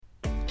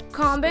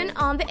Combin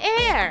on the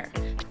air.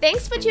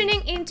 Thanks for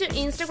tuning into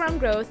Instagram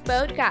Growth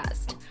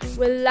Podcast.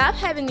 We love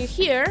having you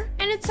here,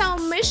 and it's our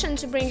mission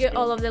to bring you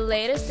all of the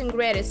latest and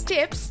greatest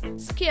tips,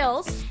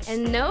 skills,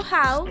 and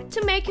know-how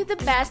to make you the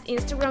best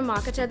Instagram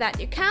marketer that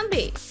you can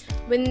be.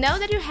 We know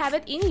that you have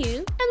it in you,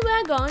 and we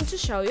are going to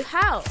show you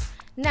how.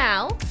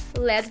 Now,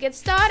 let's get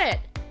started.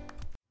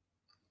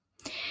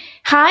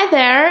 Hi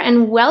there,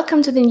 and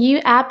welcome to the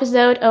new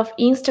episode of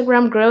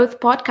Instagram Growth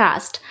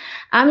Podcast.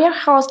 I'm your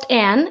host,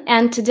 Anne,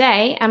 and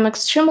today I'm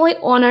extremely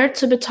honored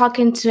to be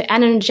talking to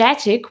an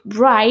energetic,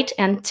 bright,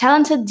 and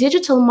talented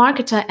digital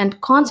marketer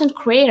and content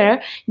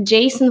creator,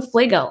 Jason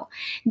Flegel.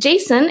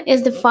 Jason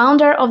is the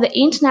founder of the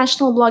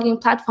international blogging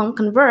platform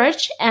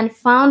Converge and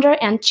founder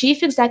and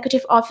chief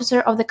executive officer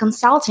of the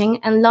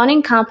consulting and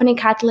learning company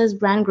Catalyst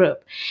Brand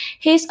Group.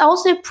 He is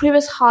also a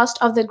previous host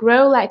of the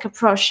Grow Like a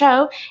Pro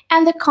show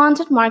and the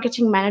content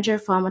marketing manager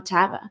for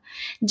Motava.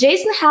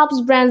 Jason helps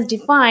brands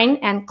define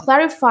and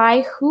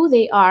clarify who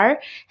they are,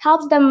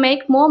 helps them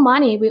make more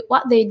money with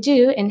what they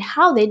do and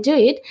how they do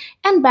it,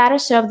 and better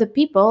serve the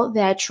people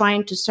they are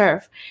trying to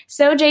serve.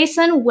 So,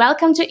 Jason,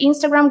 welcome to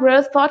Instagram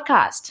Growth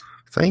Podcast.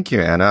 Thank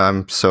you, Anna.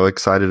 I'm so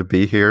excited to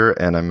be here,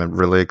 and I'm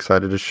really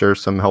excited to share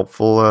some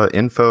helpful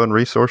info and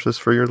resources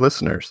for your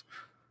listeners.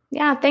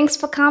 Yeah, thanks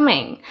for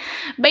coming.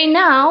 By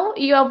now,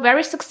 you are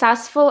very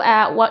successful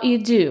at what you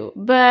do,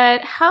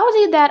 but how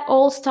did that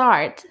all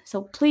start?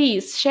 So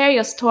please share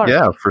your story.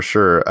 Yeah, for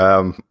sure.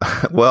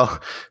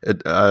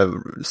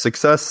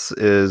 Success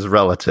is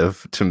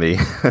relative to me,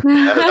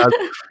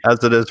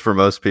 as it is for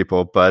most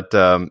people. But,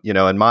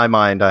 in my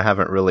mind, I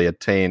haven't really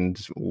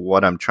attained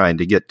what I'm trying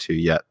to get to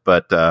yet.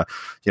 But,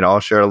 I'll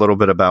share a little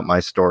bit about my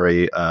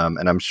story,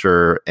 and I'm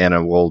sure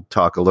Anna will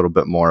talk a little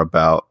bit more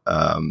about,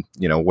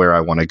 where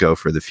I want to go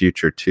for the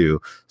future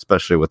too,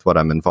 especially with what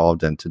I'm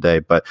involved in today.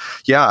 But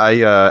yeah,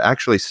 I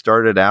actually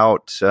started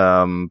out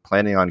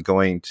planning on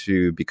going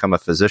to become a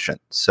physician.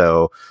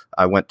 So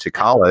I went to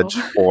college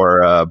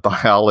for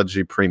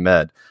biology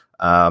pre-med.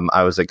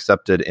 I was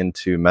accepted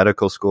into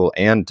medical school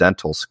and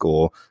dental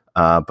school,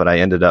 but I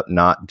ended up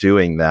not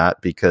doing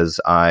that because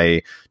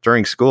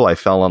during school, I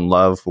fell in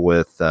love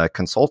with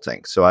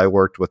consulting. So I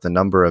worked with a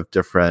number of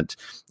different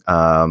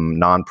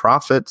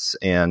nonprofits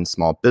and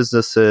small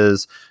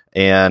businesses.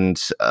 And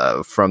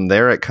from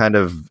there, it kind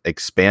of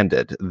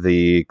expanded.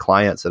 The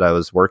clients that I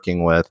was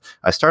working with,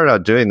 I started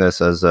out doing this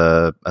as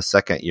a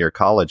second year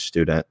college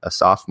student, a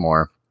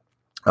sophomore.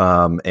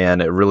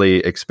 And it really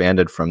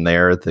expanded from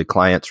there. The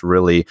clients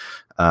really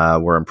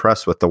were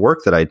impressed with the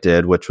work that I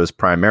did, which was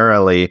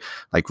primarily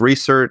like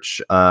research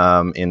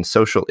in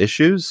social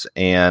issues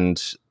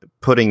and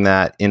putting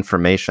that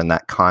information,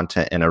 that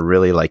content in a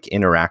really like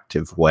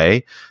interactive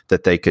way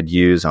that they could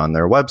use on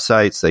their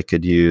websites, they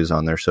could use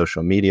on their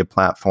social media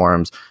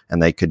platforms, and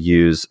they could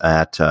use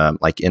at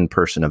like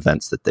in-person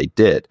events that they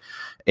did.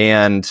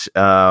 And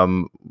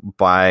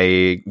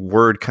by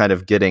word kind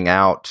of getting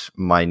out,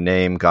 my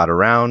name got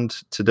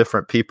around to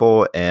different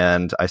people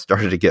and I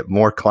started to get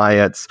more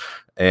clients.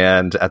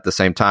 And at the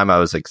same time, I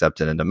was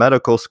accepted into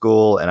medical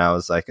school and I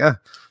was like,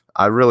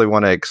 I really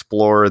want to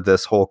explore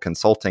this whole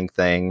consulting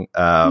thing.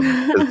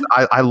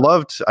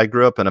 I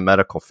grew up in a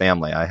medical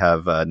family. I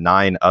have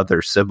 9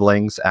 other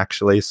siblings,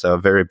 actually, so a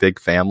very big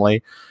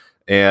family.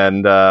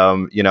 And,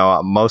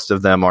 most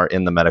of them are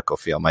in the medical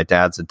field. My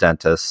dad's a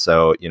dentist,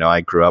 so,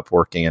 I grew up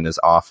working in his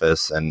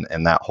office and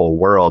that whole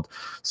world.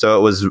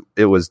 So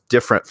it was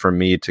different for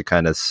me to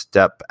kind of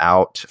step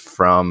out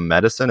from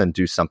medicine and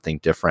do something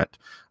different.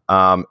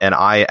 And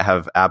I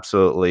have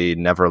absolutely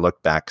never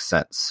looked back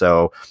since.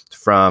 So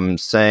from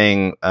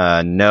saying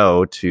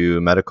no to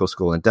medical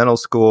school and dental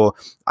school,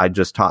 I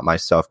just taught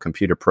myself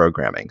computer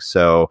programming.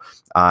 So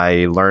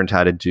I learned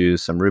how to do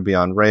some Ruby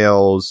on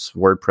Rails,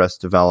 WordPress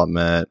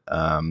development,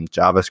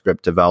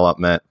 JavaScript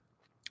development,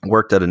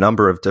 worked at a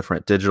number of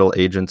different digital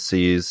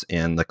agencies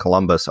in the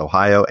Columbus,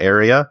 Ohio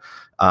area.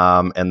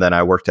 And then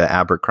I worked at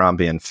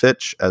Abercrombie and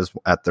Fitch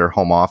at their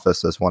home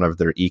office as one of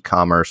their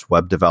e-commerce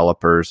web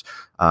developers.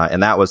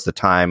 And that was the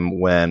time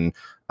when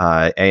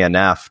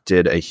ANF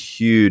did a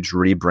huge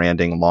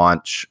rebranding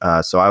launch.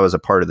 So I was a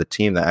part of the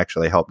team that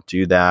actually helped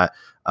do that.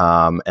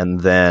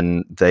 And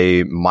then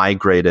they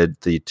migrated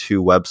the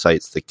 2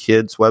 websites, the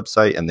kids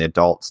website and the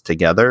adults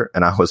together.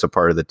 And I was a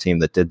part of the team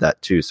that did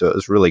that too. So it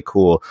was really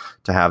cool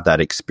to have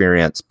that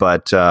experience.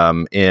 But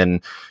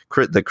in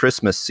the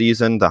Christmas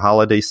season, the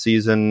holiday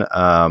season,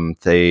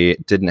 they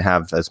didn't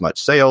have as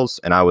much sales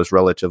and I was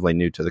relatively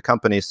new to the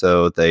company.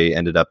 So they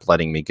ended up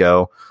letting me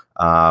go.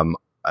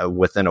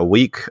 Within a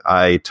week,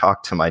 I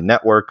talked to my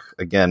network.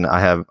 Again,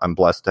 I'm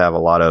blessed to have a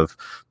lot of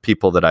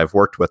people that I've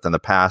worked with in the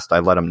past. I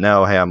let them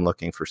know, hey, I'm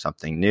looking for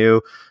something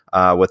new.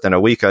 Within a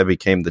week, I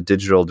became the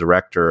digital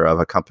director of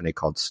a company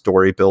called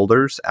Story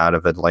Builders out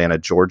of Atlanta,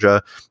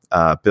 Georgia.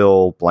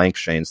 Bill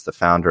Blankshane's the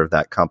founder of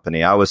that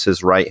company. I was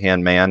his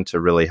right-hand man to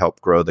really help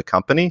grow the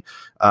company.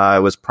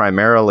 It was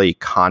primarily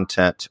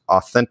content,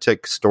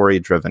 authentic,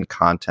 story-driven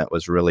content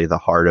was really the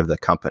heart of the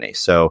company.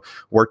 So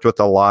worked with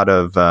a lot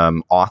of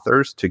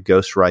authors to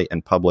ghostwrite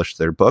and publish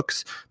their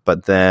books.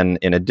 But then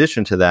in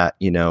addition to that,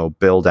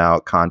 build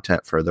out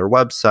content for their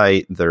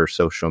website, their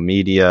social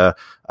media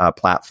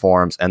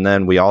platforms. And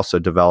then we also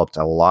developed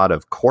a lot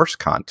of course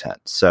content.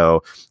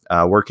 So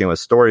working with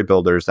Story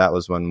Builders, that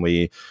was when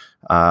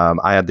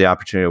I had the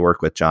opportunity to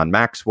work with John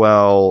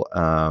Maxwell,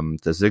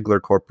 the Ziegler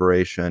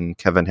Corporation,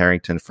 Kevin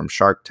Harrington from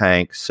Shark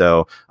Tank.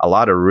 So a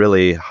lot of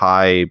really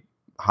highly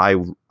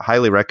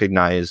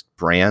recognized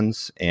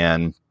brands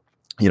and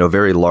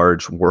very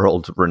large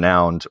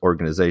world-renowned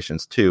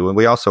organizations too. And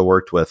we also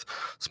worked with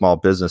small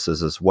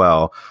businesses as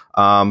well.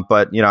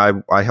 But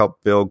I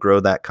helped Bill grow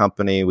that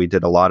company. We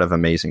did a lot of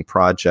amazing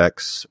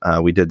projects.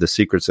 We did the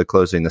Secrets of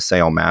Closing the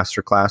Sale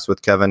Masterclass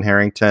with Kevin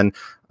Harrington.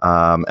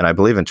 And I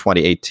believe in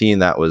 2018,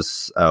 that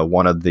was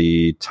one of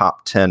the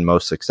top 10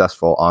 most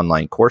successful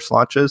online course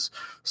launches.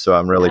 So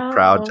I'm really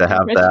proud to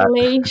have that.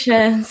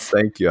 Congratulations.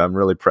 Thank you. I'm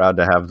really proud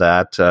to have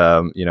that,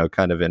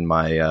 kind of in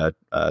my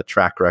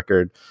track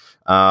record.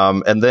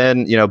 And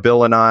then,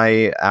 Bill and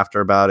I,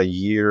 after about a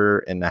year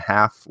and a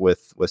half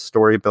with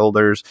Story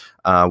Builders,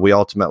 we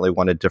ultimately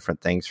wanted different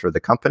things for the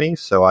company.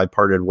 So I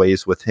parted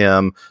ways with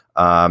him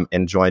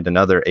and joined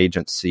another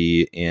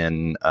agency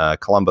in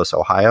Columbus,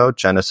 Ohio,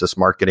 Genesis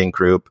Marketing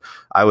Group.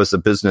 I was a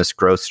business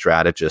growth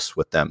strategist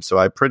with them. So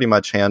I pretty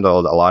much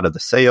handled a lot of the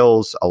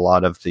sales, a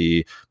lot of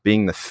the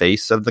being the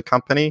face of the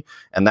company.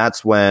 And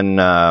that's when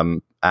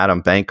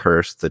Adam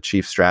Bankhurst, the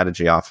chief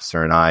strategy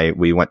officer, and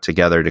we went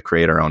together to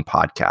create our own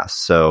podcast.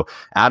 So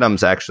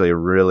Adam's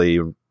actually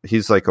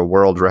he's like a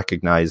world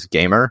recognized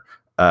gamer.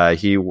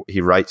 He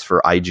writes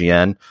for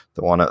IGN,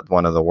 one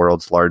of the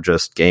world's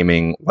largest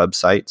gaming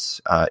websites,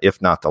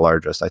 if not the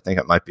largest. I think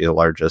it might be the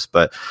largest,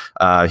 but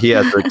he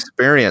has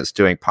experience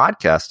doing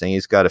podcasting.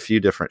 He's got a few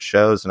different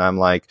shows, and I'm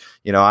like,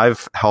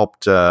 I've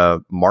helped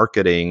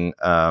marketing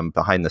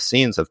behind the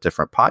scenes of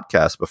different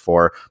podcasts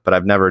before, but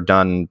I've never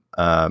done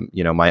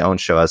my own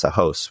show as a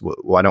host.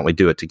 Why don't we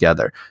do it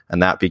together?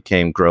 And that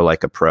became Grow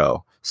Like a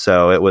Pro.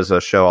 So it was a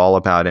show all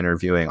about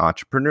interviewing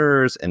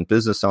entrepreneurs and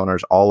business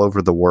owners all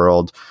over the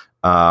world.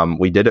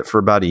 We did it for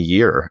about a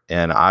year,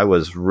 and I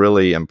was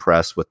really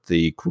impressed with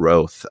the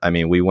growth. I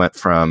mean, we went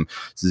from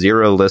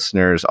 0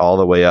 listeners all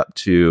the way up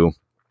to,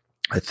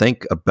 I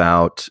think,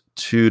 about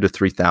 2,000 to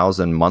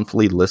 3,000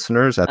 monthly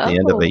listeners at the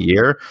end of a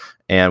year.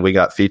 And we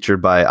got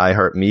featured by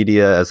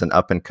iHeartMedia as an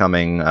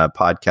up-and-coming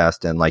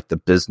podcast in like the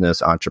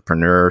business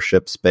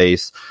entrepreneurship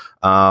space.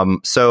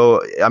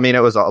 So, I mean,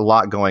 it was a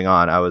lot going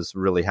on. I was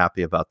really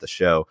happy about the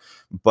show.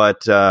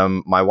 But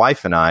my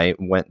wife and I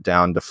went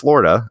down to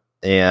Florida.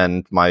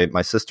 And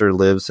my sister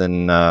lives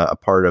in a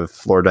part of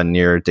Florida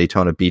near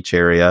Daytona Beach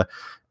area.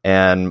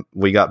 And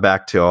we got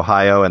back to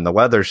Ohio, and the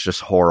weather's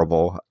just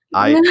horrible.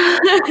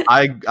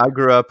 I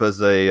grew up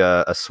as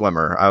a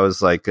swimmer. I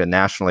was like a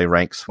nationally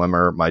ranked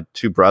swimmer. My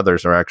 2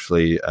 brothers are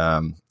actually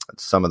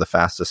some of the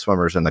fastest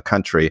swimmers in the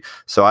country.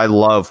 So I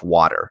love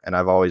water, and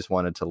I've always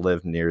wanted to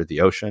live near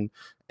the ocean.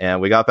 And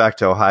we got back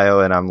to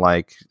Ohio, and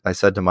I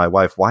said to my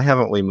wife, why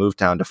haven't we moved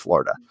down to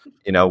Florida?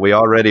 We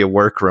already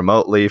work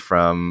remotely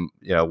from,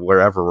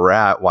 wherever we're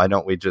at. Why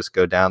don't we just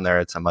go down there?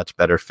 It's a much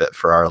better fit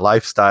for our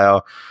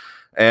lifestyle.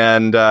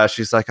 And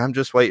she's like, I'm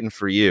just waiting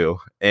for you.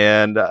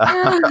 And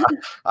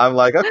I'm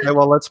like, okay,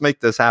 well, let's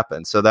make this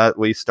happen. So that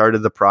we started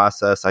the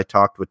process. I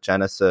talked with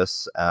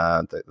Genesis,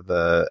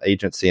 the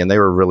agency, and they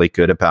were really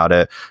good about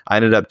it. I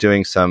ended up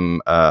doing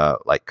some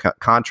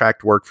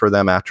contract work for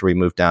them after we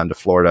moved down to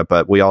Florida,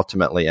 but we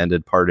ultimately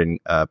ended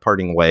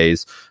parting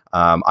ways.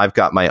 I've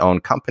got my own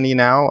company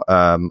now.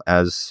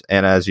 As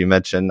you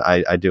mentioned,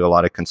 I do a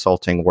lot of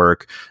consulting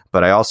work,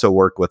 but I also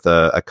work with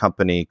a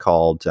company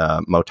called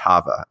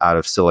Motava out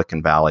of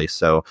Silicon Valley.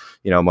 So,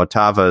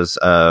 Motava's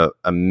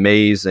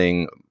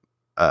amazing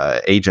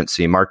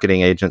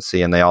marketing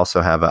agency, and they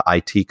also have an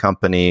IT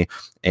company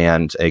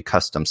and a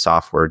custom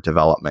software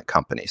development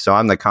company. So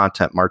I'm the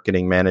content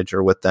marketing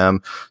manager with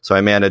them. So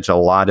I manage a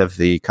lot of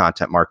the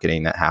content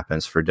marketing that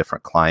happens for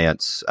different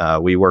clients.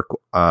 We work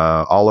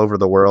all over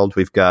the world.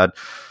 We've got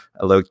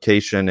a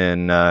location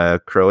in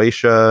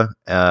Croatia,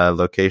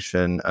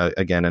 location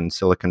again in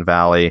Silicon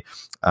Valley,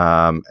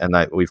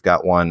 and we've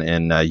got one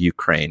in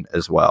Ukraine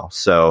as well.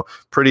 So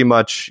pretty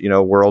much,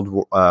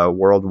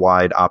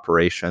 worldwide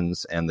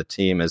operations, and the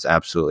team is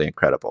absolutely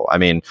incredible. I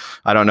mean,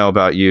 I don't know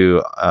about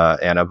you,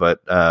 Anna,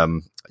 but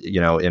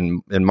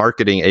in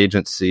marketing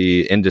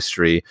agency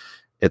industry,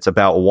 it's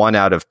about 1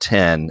 out of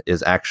 10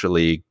 is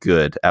actually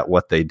good at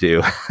what they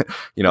do.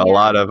 A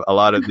lot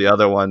of the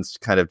other ones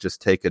kind of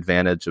just take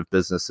advantage of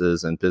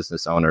businesses and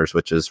business owners,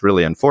 which is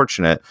really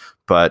unfortunate.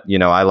 But,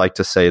 I like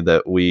to say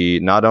that we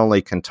not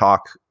only can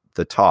talk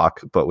the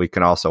talk, but we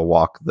can also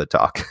walk the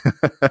talk.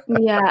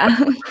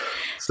 Yeah.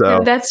 So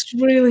that's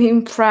really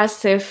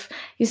impressive.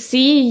 You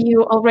see,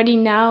 you already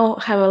now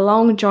have a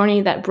long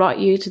journey that brought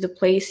you to the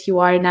place you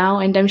are now,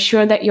 and I'm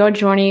sure that your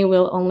journey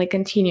will only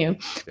continue.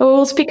 But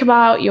we'll speak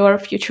about your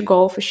future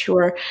goal for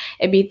sure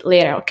a bit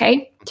later,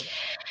 okay?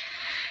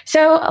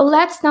 So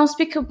let's now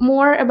speak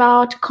more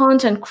about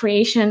content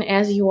creation,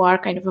 as you are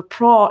kind of a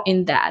pro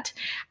in that.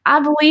 I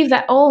believe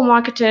that all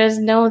marketers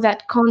know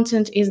that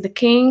content is the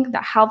king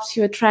that helps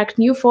you attract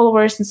new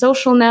followers in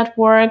social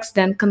networks,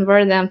 then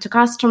convert them to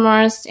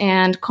customers.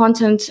 And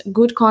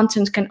good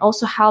content can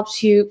also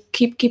help you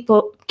keep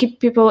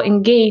people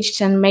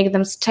engaged and make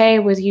them stay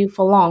with you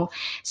for long.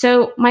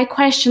 So my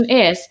question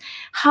is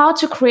how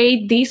to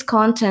create this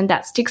content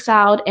that sticks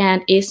out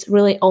and is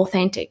really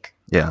authentic.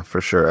 Yeah,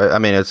 for sure. I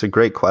mean, it's a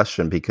great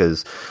question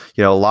because,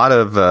 a lot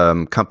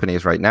of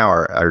companies right now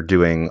are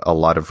doing a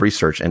lot of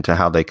research into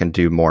how they can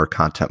do more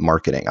content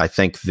marketing. I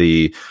think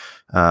the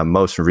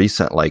most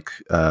recent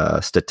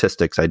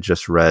statistics I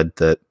just read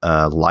that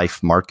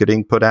Life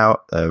Marketing put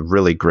out, a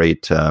really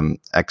great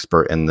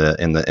expert in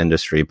the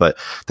industry, but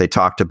they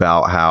talked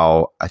about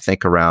how I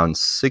think around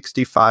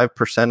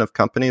 65% of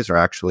companies are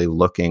actually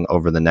looking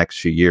over the next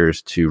few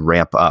years to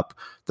ramp up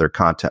their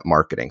content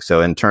marketing.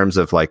 So in terms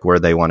of where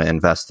they want to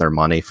invest their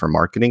money for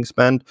marketing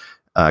spend,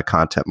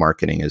 content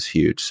marketing is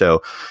huge.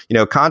 So,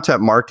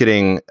 content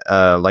marketing,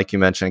 like you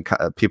mentioned,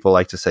 people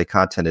like to say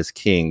content is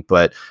king,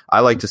 but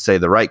I like to say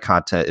the right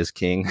content is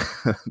king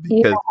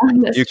because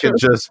you can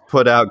just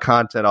put out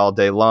content all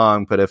day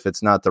long, but if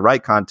it's not the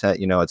right content,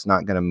 it's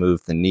not going to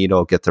move the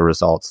needle, get the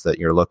results that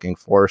you're looking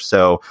for.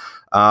 So,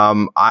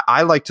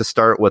 I like to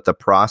start with the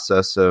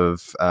process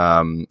of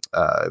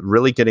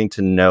really getting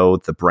to know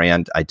the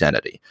brand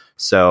identity.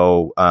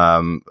 So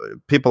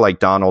people like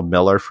Donald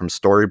Miller from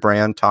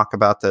StoryBrand talk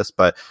about this,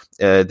 but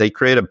they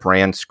create a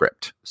brand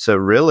script. So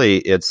really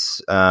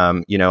it's,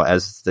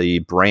 as the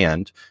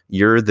brand,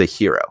 you're the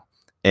hero.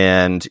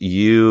 And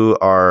you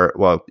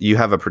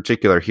have a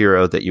particular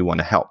hero that you want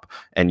to help,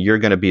 and you're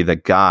going to be the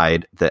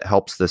guide that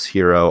helps this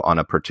hero on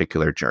a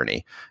particular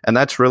journey. And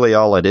that's really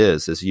all it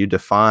is you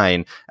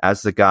define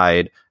as the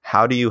guide,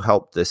 how do you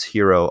help this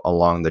hero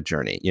along the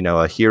journey?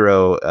 A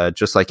hero,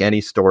 just like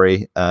any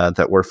story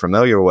that we're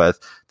familiar with,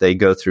 they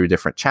go through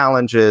different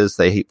challenges.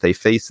 They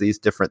face these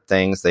different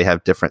things. They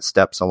have different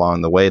steps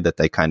along the way that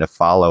they kind of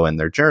follow in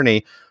their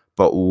journey.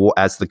 But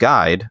as the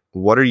guide,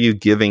 what are you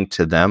giving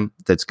to them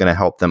that's going to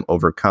help them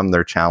overcome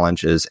their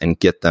challenges and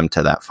get them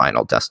to that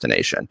final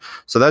destination?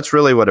 So that's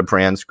really what a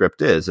brand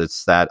script is.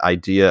 It's that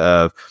idea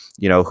of,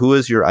 who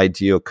is your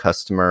ideal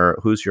customer?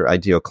 Who's your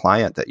ideal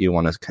client that you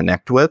want to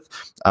connect with?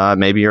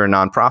 Maybe you're a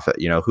nonprofit,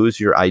 who's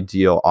your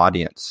ideal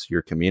audience,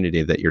 your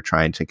community that you're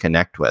trying to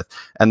connect with,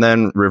 and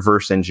then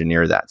reverse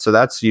engineer that. So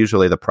that's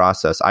usually the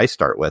process I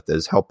start with,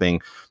 is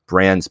helping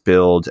brands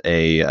build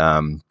a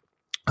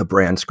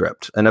brand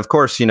script. And of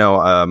course,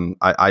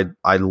 I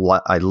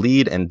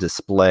lead and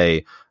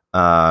display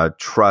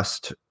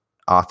trust,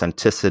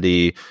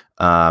 authenticity,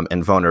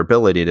 and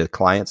vulnerability to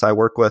clients I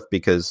work with,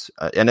 because,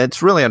 and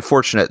it's really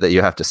unfortunate that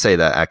you have to say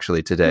that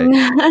actually today,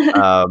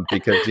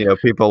 because,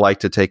 people like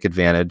to take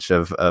advantage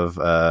of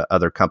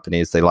other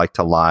companies. They like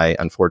to lie,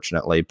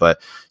 unfortunately,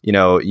 but,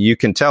 you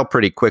can tell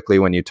pretty quickly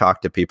when you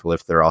talk to people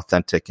if they're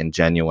authentic and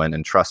genuine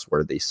and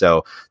trustworthy.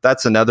 So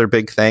that's another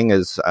big thing,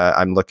 is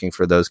I'm looking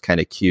for those kind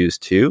of cues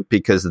too,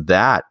 because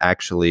that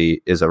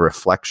actually is a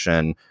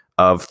reflection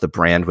of the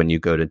brand when you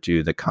go to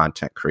do the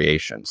content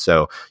creation.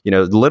 So,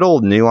 little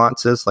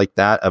nuances like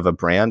that of a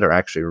brand are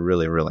actually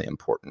really, really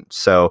important.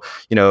 So,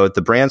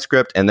 the brand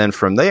script. And then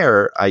from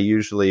there, I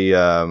usually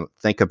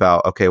think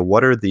about, okay,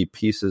 what are the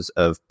pieces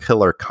of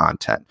pillar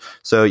content?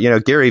 So,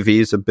 Gary Vee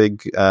is a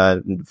big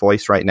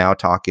voice right now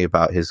talking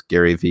about his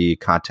Gary Vee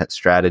content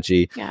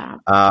strategy. Yeah,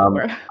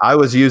 sure. I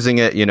was using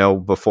it,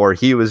 before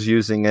he was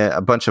using it.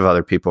 A bunch of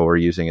other people were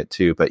using it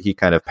too, but he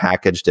kind of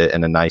packaged it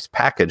in a nice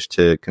package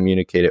to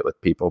communicate it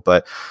with people.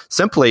 But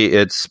simply,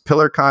 it's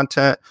pillar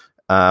content,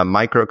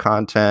 micro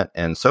content,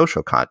 and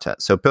social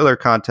content. So pillar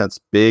content's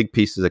big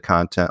pieces of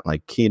content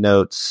like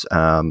keynotes,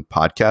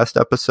 podcast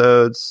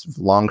episodes,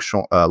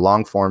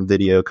 long form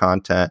video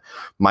content.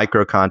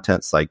 Micro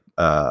content's like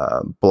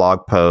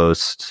blog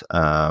posts,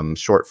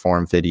 short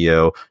form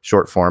video,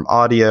 short form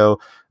audio.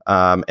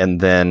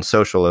 And then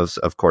social is,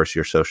 of course,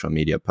 your social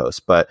media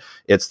posts. But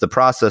it's the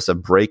process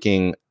of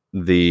breaking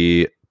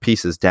the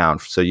pieces down.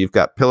 So you've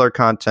got pillar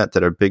content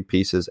that are big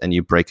pieces, and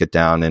you break it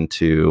down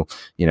into,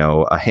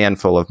 a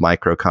handful of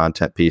micro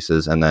content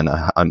pieces, and then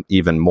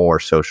even more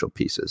social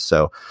pieces.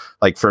 So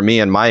like for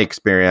me, in my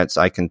experience,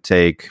 I can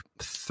take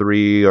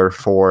 3 or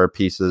 4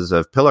 pieces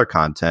of pillar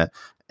content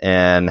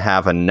and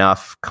have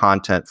enough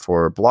content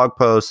for blog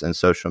posts and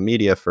social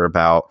media for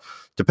about,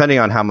 depending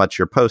on how much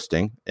you're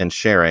posting and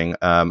sharing,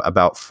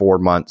 about 4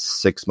 months,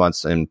 6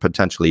 months, and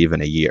potentially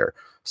even a year.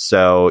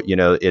 So,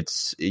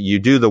 you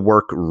do the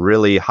work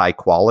really high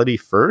quality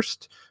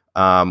first,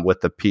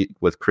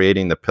 with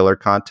creating the pillar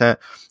content,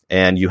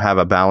 and you have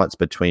a balance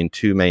between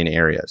 2 main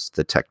areas: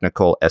 the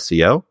technical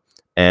SEO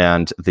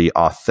and the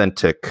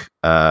authentic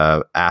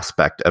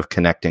aspect of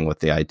connecting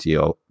with the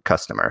ideal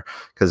customer.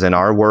 Because in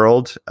our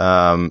world,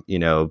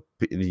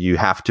 you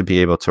have to be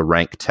able to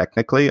rank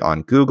technically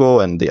on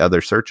Google and the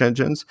other search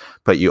engines,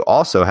 but you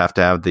also have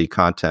to have the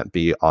content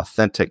be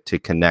authentic to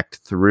connect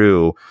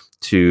through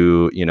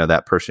to,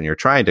 that person you're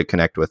trying to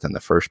connect with in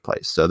the first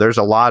place. So there's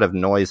a lot of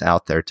noise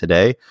out there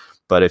today,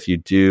 but if you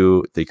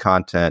do the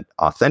content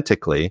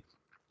authentically,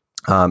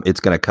 it's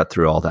going to cut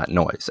through all that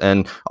noise.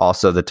 And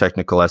also the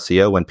technical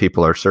SEO, when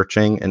people are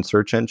searching in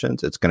search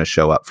engines, it's going to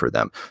show up for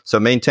them. So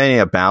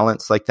maintaining a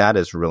balance like that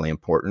is really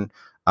important.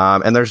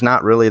 And there's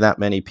not really that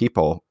many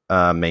people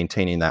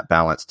maintaining that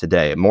balance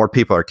today. More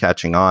people are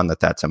catching on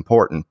that that's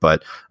important,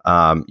 but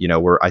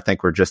I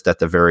think we're just at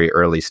the very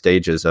early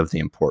stages of the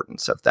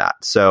importance of that.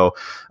 So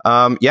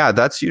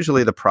that's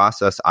usually the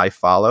process I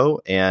follow.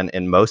 And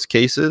in most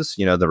cases,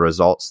 the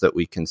results that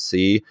we can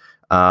see,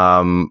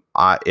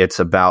 it's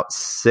about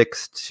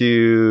 6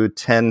 to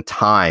 10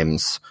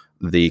 times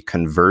the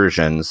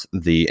conversions,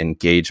 the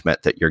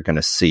engagement that you're going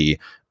to see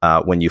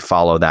when you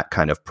follow that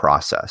kind of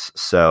process.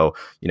 So,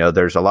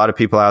 there's a lot of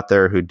people out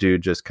there who do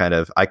just kind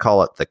of, I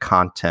call it the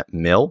content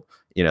mill.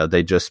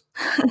 They just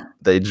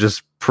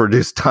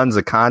produce tons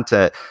of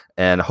content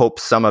and hope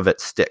some of it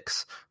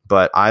sticks.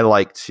 But I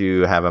like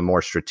to have a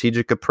more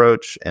strategic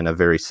approach and a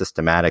very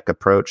systematic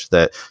approach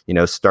that,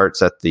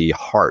 starts at the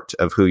heart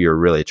of who you're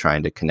really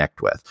trying to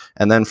connect with.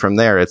 And then from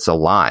there, it's a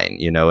line,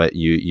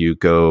 you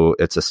go,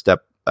 it's a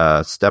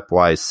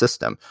stepwise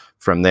system.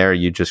 From there,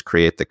 you just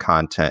create the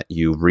content,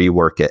 you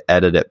rework it,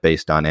 edit it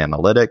based on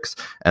analytics.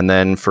 And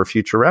then for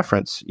future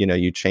reference,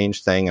 you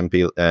change things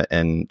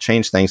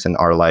and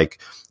are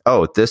like,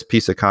 oh, this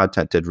piece of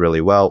content did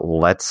really well.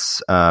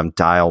 Let's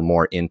dial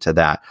more into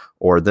that.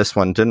 Or this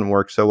one didn't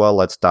work so well.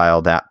 Let's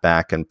dial that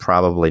back and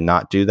probably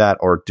not do that,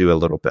 or do a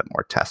little bit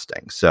more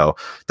testing. So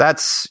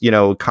that's,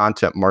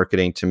 content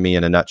marketing to me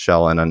in a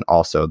nutshell. And then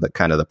also the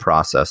kind of the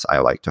process I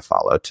like to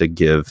follow to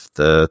give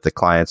the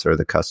clients or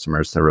the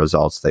customers the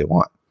results they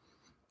want.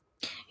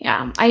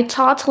 Yeah, I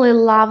totally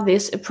love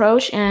this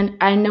approach, and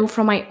I know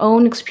from my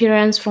own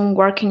experience from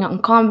working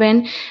on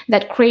Kanban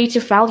that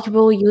creative,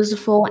 valuable,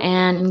 useful,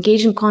 and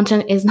engaging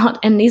content is not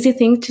an easy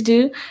thing to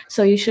do.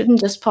 So you shouldn't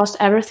just post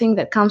everything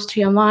that comes to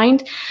your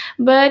mind.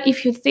 But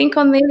if you think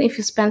on it, if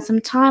you spend some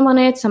time on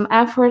it, some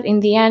effort, in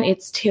the end,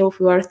 it's still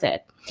worth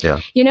it.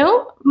 Yeah.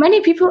 Many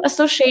people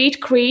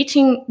associate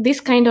creating this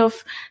kind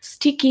of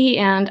sticky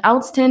and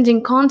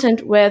outstanding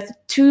content with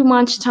too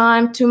much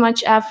time, too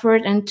much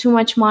effort, and too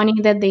much money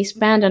that they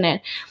spend on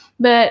it.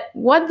 But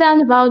what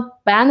then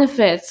about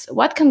benefits?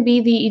 What can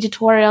be the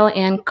editorial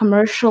and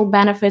commercial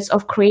benefits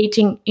of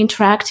creating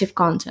interactive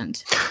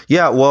content?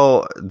 Yeah,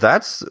 well,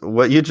 that's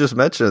what you just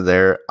mentioned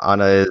there,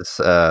 Anna, is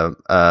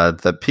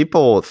that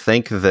people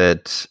think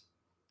that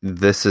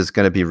this is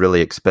going to be really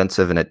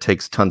expensive and it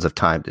takes tons of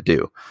time to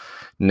do.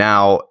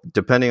 Now,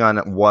 depending on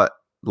what,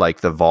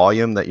 like the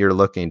volume that you're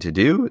looking to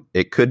do,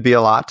 it could be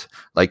a lot.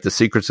 Like the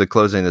Secrets of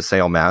Closing the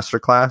Sale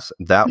Masterclass,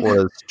 that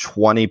was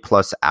 20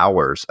 plus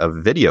hours of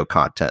video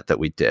content that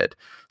we did.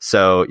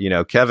 So,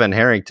 Kevin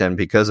Harrington,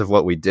 because of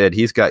what we did,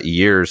 he's got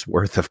years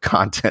worth of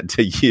content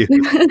to use.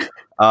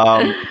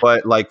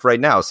 But like right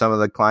now, some of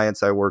the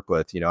clients I work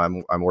with,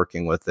 I'm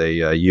working with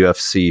a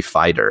UFC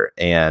fighter,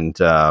 and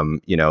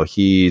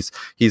he's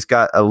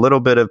got a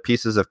little bit of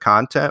pieces of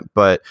content,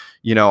 but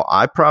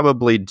I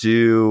probably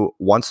do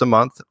once a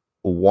month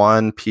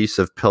one piece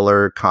of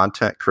pillar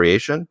content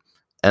creation.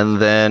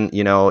 And then,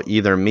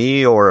 either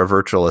me or a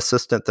virtual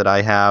assistant that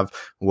I have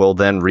will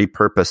then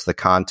repurpose the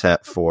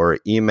content for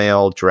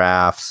email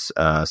drafts,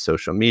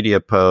 social media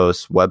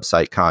posts,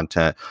 website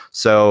content.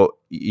 So,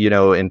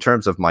 in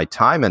terms of my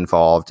time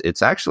involved,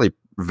 it's actually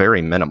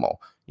very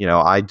minimal.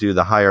 I do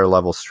the higher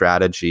level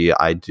strategy.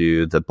 I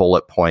do the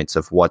bullet points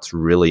of what's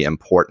really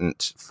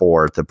important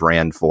for the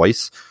brand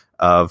voice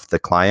of the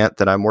client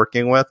that I'm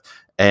working with.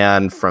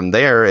 And from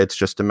there, it's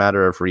just a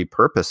matter of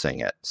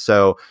repurposing it.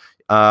 So,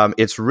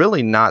 it's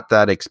really not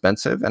that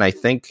expensive. And I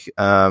think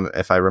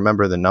if I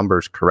remember the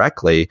numbers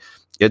correctly,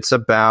 it's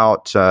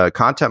about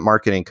content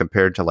marketing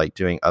compared to like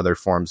doing other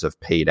forms of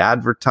paid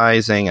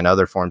advertising and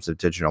other forms of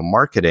digital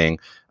marketing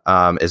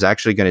is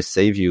actually going to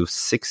save you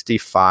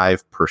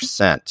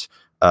 65%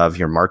 of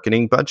your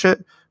marketing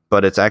budget,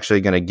 but it's actually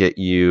going to get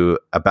you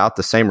about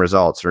the same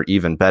results or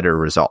even better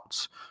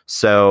results.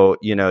 So,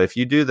 if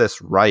you do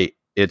this right,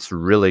 it's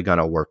really going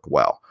to work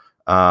well.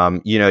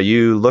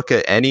 You look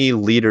at any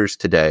leaders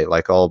today,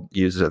 like I'll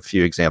use a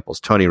few examples,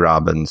 Tony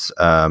Robbins,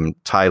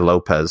 Tai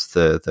Lopez,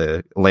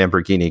 the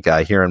Lamborghini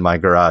guy here in my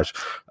garage.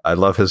 I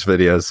love his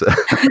videos.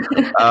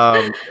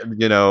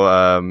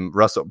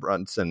 Russell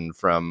Brunson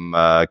from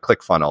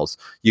ClickFunnels.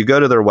 You go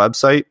to their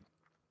website,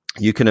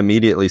 you can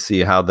immediately see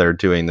how they're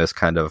doing this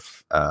kind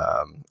of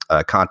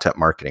content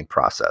marketing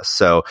process.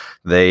 So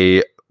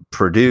they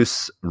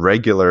produce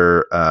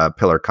regular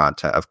pillar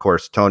content. Of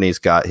course, Tony's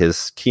got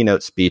his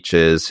keynote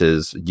speeches,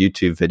 his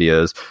YouTube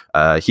videos.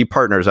 He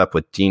partners up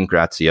with Dean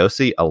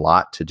Graziosi a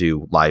lot to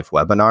do live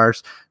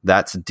webinars.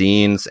 That's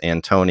Dean's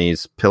and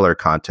Tony's pillar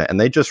content, and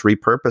they just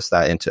repurpose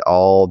that into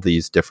all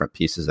these different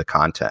pieces of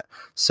content.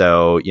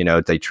 So,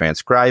 they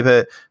transcribe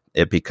it.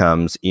 It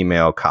becomes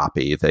email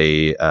copy.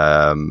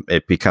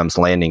 It becomes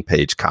landing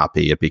page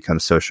copy. It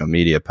becomes social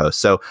media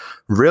posts. So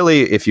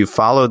really, if you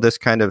follow this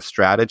kind of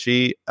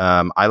strategy,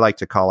 I like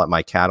to call it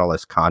my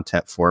Catalyst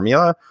content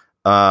formula.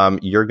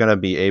 You're going to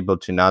be able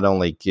to not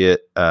only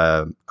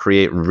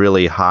create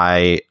really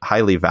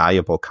highly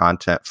valuable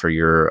content for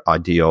your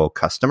ideal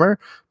customer,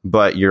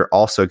 but you're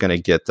also going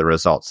to get the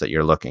results that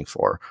you're looking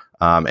for.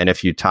 And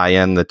if you tie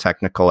in the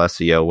technical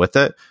SEO with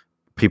it,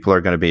 people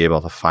are going to be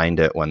able to find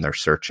it when they're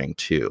searching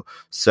too.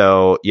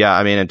 So yeah,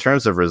 I mean, in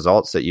terms of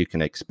results that you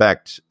can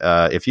expect,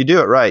 if you do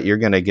it right, you're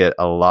going to get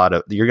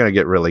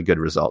really good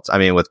results. I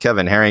mean, with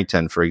Kevin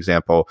Harrington, for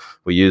example,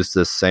 we used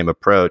this same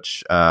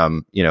approach.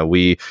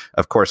 We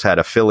of course had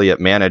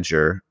Affiliate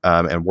Manager,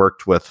 and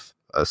worked with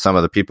some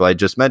of the people I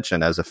just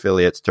mentioned as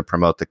affiliates to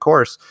promote the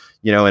course.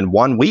 In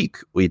 1 week,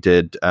 we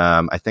did,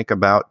 I think,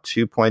 about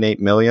 $2.8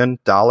 million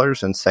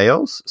in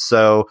sales.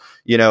 So,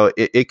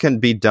 it can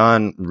be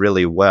done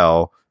really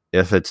well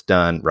if it's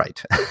done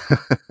right.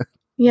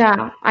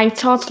 Yeah, I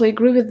totally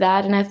agree with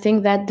that. And I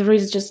think that there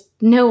is just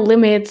no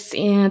limits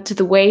to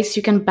the ways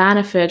you can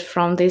benefit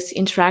from this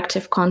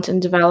interactive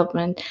content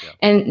development. Yeah.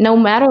 And no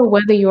matter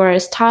whether you are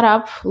a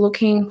startup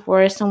looking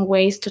for some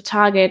ways to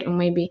target or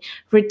maybe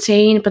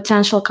retain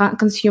potential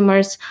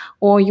consumers,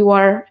 or you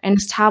are an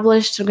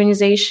established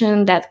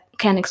organization that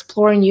can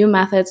explore new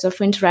methods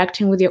of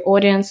interacting with your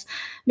audience.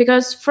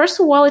 Because first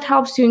of all, it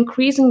helps you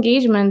increase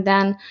engagement,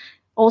 then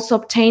also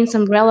obtain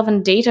some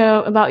relevant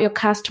data about your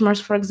customers,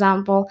 for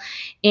example.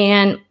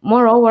 And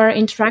moreover,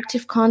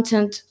 interactive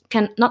content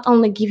can not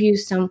only give you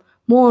some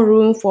more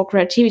room for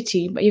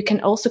creativity, but you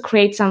can also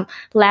create some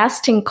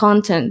lasting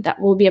content that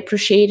will be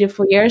appreciated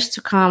for years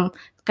to come,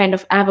 kind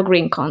of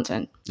evergreen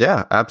content.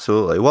 Yeah,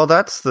 absolutely. Well,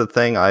 that's the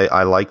thing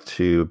I like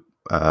to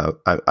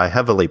I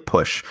heavily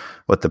push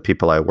with the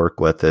people I work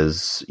with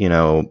is,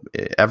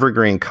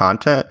 evergreen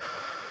content.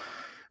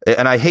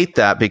 And I hate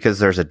that because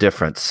there's a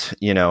difference,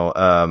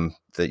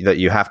 that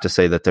you have to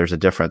say that there's a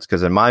difference,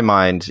 because in my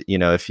mind,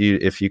 if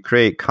you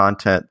create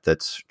content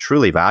that's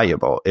truly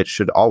valuable, it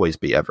should always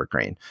be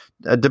evergreen,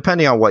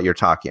 depending on what you're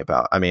talking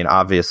about. I mean,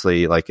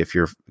 obviously, like if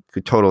you're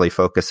totally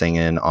focusing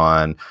in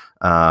on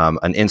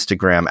an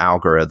Instagram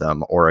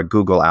algorithm or a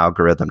Google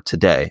algorithm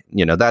today,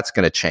 that's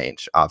going to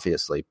change,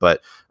 obviously.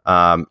 But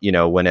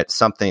when it's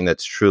something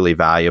that's truly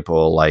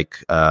valuable,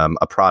 like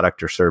a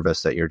product or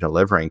service that you're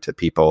delivering to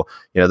people,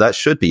 that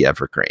should be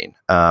evergreen.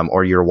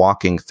 Or you're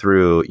walking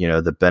through,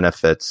 the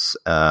benefits,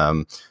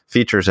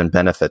 features and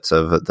benefits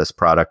of this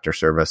product or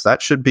service, that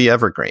should be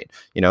evergreen.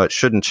 It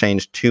shouldn't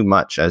change too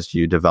much as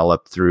you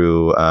develop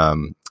through,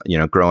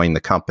 growing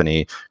the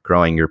company,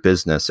 growing your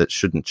business. It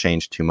shouldn't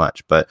change too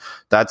much. But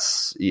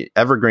that's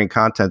evergreen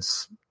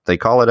contents. They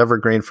call it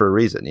evergreen for a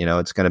reason.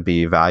 It's going to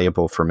be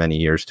valuable for many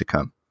years to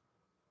come.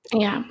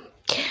 Yeah.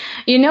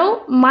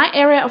 My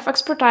area of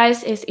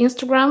expertise is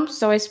Instagram,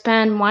 so I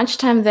spend much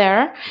time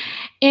there.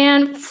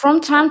 And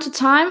from time to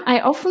time, I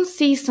often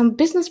see some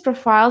business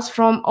profiles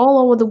from all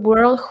over the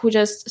world who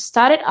just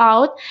started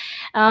out.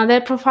 Their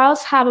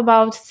profiles have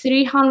about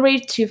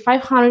 300 to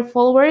 500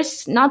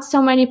 followers, not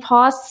so many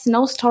posts,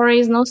 no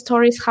stories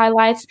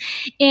highlights.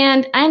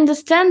 And I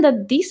understand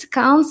that these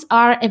accounts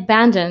are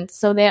abandoned,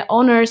 so their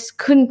owners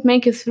couldn't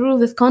make it through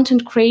with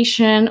content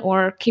creation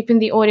or keeping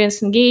the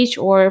audience engaged,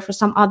 or for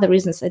some other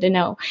reasons, I don't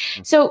know.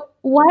 So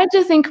why do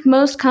you think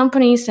most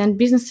companies and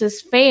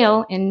businesses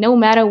fail, and no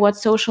matter what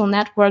social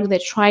network they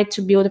try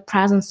to build a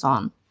presence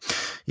on?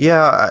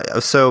 Yeah,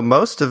 so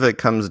most of it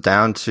comes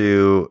down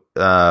to,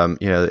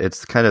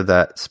 it's kind of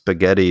that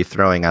spaghetti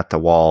throwing at the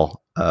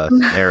wall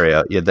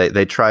scenario. Yeah,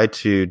 they try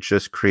to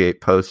just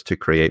create posts to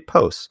create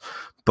posts.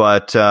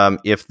 But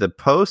if the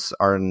posts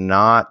are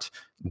not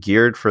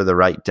geared for the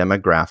right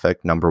demographic,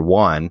 number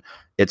one,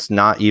 it's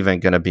not even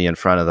going to be in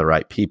front of the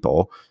right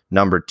people.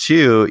 Number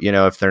two,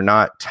 if they're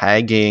not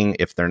tagging,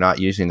 if they're not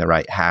using the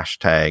right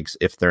hashtags,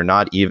 if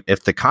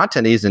the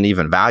content isn't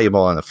even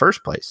valuable in the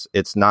first place,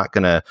 it's not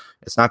gonna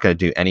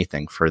do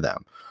anything for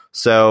them.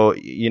 So,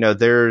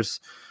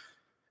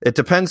 it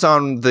depends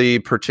on the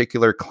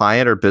particular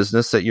client or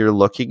business that you're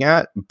looking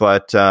at,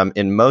 but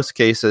in most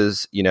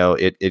cases,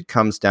 it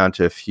comes down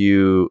to a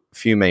few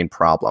main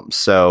problems.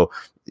 So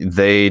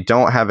they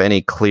don't have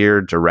any clear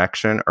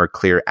direction or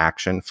clear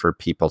action for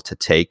people to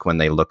take when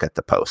they look at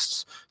the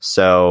posts.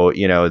 So,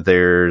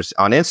 there's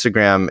on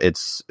Instagram,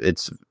 it's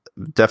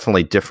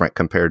definitely different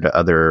compared to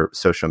other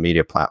social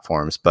media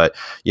platforms, but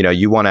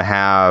you want to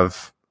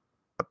have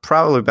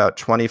probably about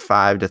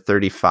 25 to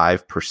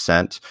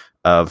 35%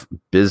 of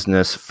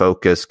business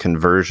focused,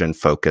 conversion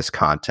focused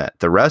content.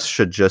 The rest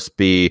should just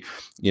be,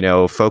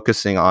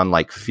 focusing on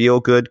like feel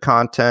good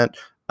content,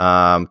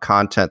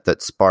 content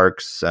that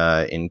sparks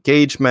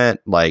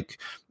engagement, like,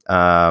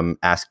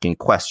 asking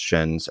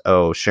questions,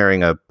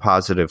 sharing a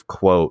positive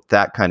quote,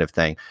 that kind of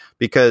thing.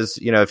 Because,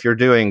 if you're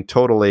doing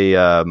totally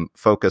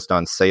focused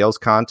on sales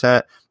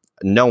content,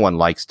 no one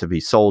likes to be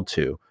sold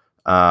to.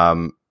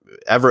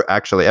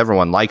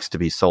 Everyone likes to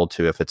be sold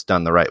to if it's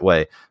done the right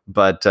way.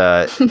 But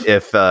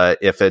if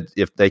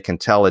they can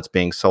tell it's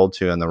being sold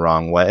to in the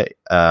wrong way,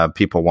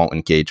 people won't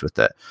engage with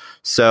it.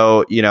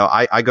 So,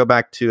 I go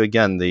back to,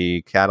 again,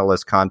 the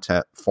Catalyst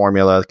content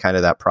formula, kind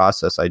of that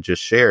process I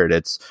just shared.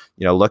 It's,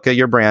 look at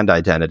your brand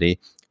identity,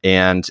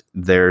 and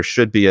there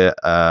should be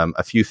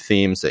a few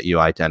themes that you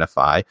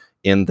identify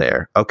in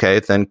there. Okay,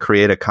 then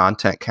create a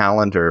content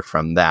calendar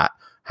from that.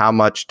 How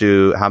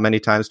many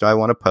times do I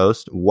want to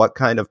post? What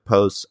kind of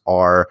posts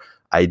are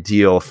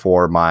ideal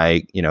for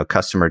my,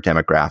 customer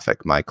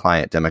demographic, my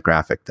client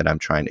demographic that I'm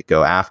trying to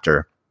go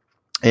after?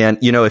 And,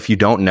 if you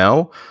don't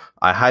know,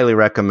 I highly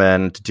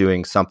recommend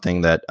doing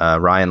something that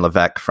Ryan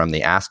Levesque from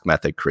the Ask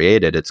Method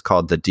created. It's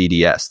called the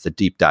DDS, the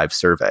Deep Dive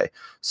Survey.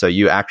 So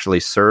you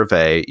actually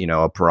survey,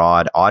 a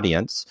broad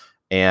audience.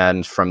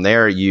 And from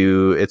there,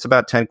 it's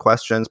about 10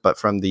 questions, but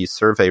from the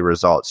survey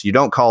results, you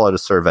don't call it a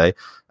survey.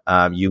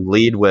 You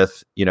lead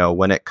with,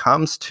 when it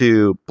comes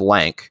to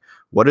blank,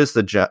 what is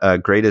the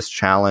greatest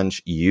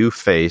challenge you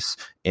face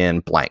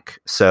in blank?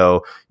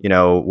 So,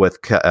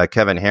 with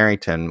Kevin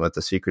Harrington, with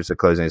the Secrets of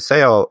Closing a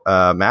Sale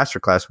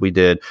masterclass we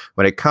did,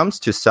 when it comes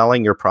to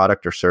selling your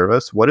product or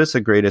service, what is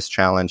the greatest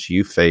challenge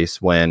you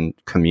face when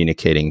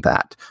communicating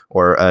that?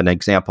 Or an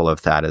example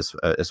of that is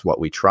what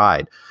we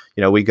tried.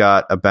 We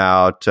got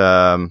about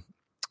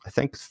I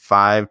think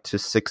 5,000 to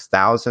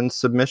 6,000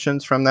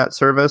 submissions from that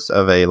service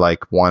of a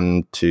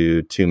 1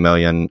 to 2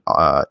 million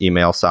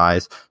email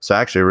size. So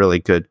actually a really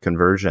good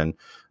conversion.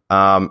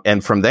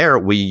 And from there,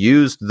 we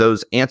used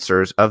those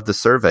answers of the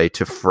survey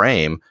to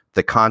frame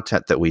the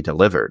content that we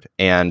delivered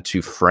and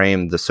to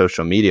frame the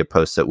social media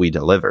posts that we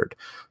delivered.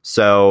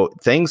 So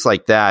things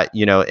like that,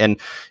 and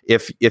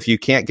if you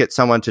can't get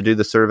someone to do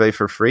the survey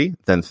for free,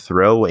 then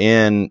throw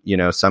in,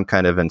 some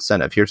kind of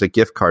incentive. Here's a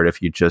gift card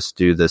if you just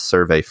do this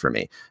survey for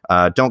me.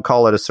 Don't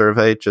call it a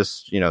survey,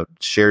 just,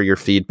 share your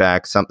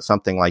feedback,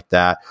 something like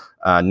that.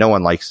 No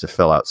one likes to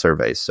fill out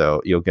surveys,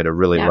 so you'll get a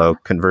really low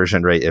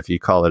conversion rate if you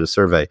call it a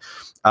survey.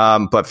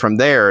 But from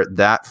there,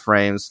 that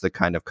frames the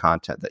kind of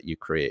content that you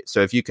create.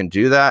 So if you can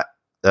do that,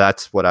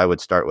 that's what I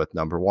would start with,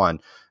 number one.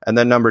 And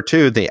then number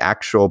two, the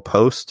actual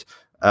post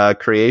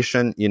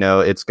creation,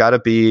 it's got to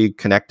be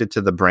connected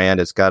to the brand.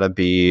 It's got to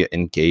be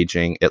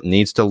engaging. It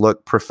needs to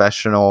look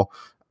professional.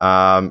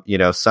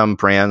 Some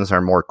brands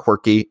are more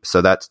quirky,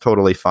 so that's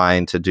totally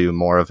fine to do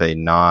more of a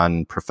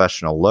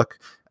non-professional look.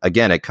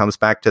 Again, it comes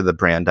back to the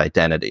brand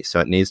identity. So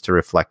it needs to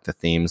reflect the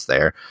themes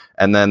there.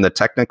 And then the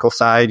technical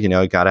side, you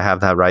got to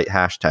have that right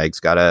hashtags.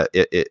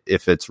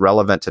 If it's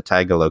relevant to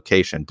tag a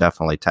location,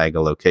 definitely tag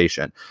a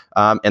location.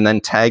 And then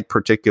tag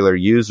particular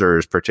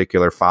users,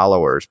 particular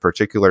followers,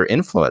 particular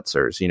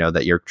influencers,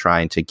 that you're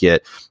trying to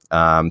get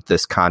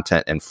this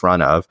content in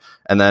front of.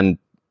 And then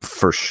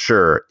for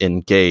sure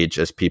engage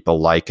as people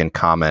like and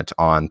comment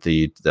on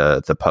the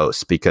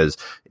posts, because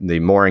the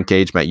more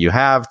engagement you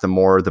have, the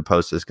more the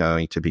post is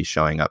going to be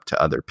showing up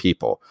to other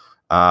people.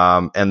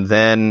 And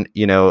then,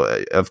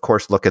 of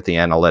course, look at the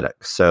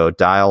analytics. So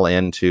dial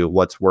into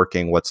what's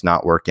working, what's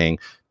not working,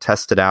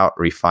 test it out,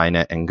 refine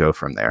it, and go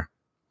from there.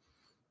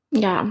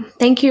 Yeah,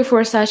 thank you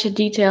for such a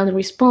detailed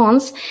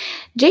response.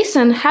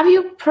 Jason, have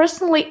you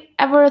personally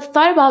ever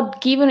thought about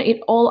giving it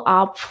all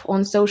up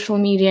on social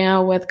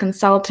media with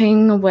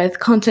consulting, with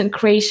content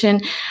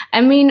creation?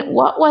 I mean,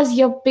 what was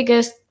your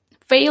biggest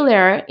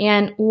failure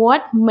and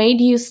what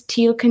made you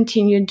still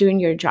continue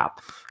doing your job?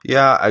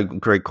 Yeah,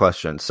 great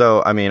question.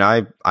 So, I mean,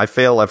 I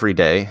fail every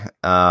day,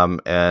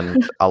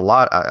 and a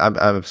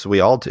lot, we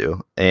all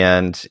do.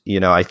 And,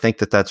 I think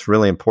that's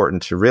really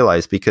important to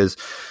realize, because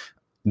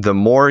the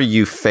more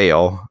you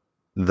fail,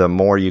 the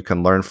more you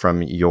can learn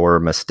from your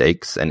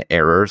mistakes and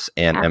errors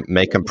and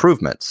make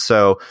improvements.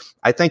 So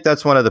I think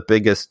that's one of the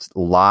biggest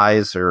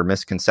lies or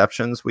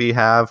misconceptions we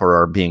have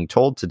or are being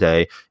told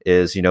today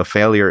is,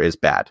 failure is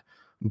bad.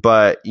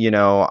 But,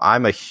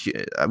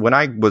 when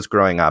I was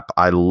growing up,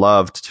 I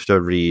loved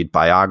to read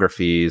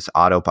biographies,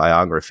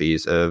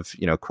 autobiographies of,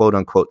 quote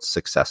unquote,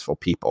 successful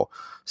people.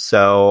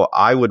 So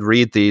I would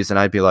read these and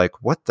I'd be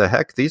like, what the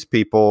heck? These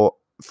people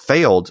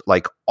failed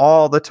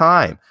all the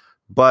time,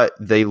 but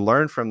they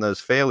learned from those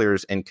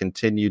failures and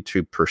continued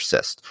to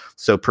persist.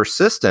 So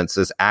persistence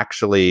is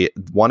actually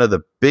one of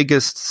the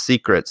biggest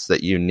secrets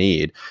that you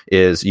need.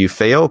 Is you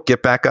fail,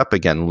 get back up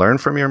again, learn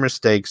from your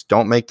mistakes,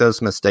 don't make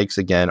those mistakes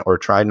again, or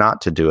try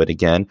not to do it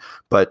again.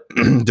 But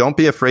don't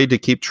be afraid to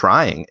keep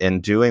trying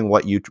and doing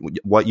what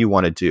you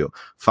want to do.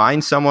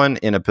 Find someone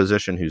in a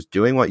position who's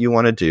doing what you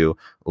want to do,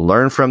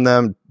 learn from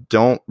them.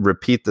 Don't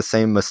repeat the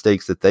same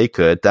mistakes that they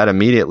could. That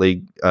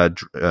immediately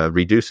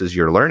reduces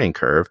your learning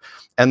curve,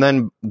 and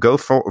then go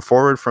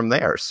forward from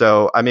there.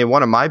 So, I mean,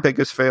 one of my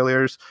biggest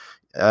failures,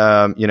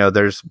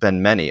 there's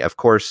been many. Of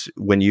course,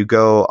 when you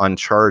go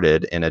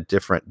uncharted in a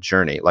different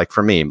journey, like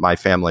for me, my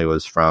family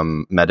was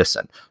from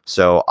medicine.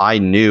 So I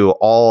knew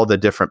all the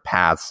different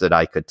paths that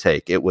I could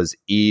take. It was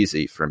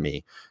easy for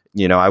me.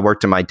 I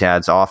worked in my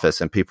dad's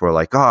office and people were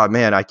like, oh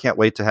man, I can't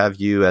wait to have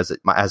you as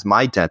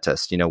my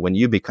dentist, when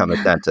you become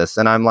a dentist.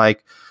 And I'm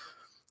like,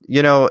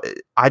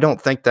 I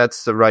don't think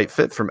that's the right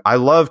fit for me. I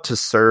love to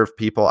serve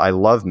people. I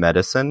love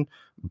medicine,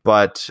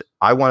 but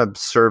I want to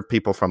serve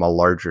people from a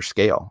larger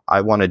scale.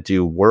 I want to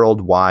do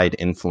worldwide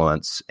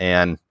influence.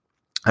 And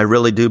I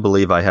really do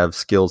believe I have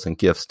skills and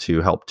gifts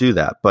to help do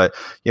that. But,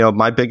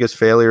 my biggest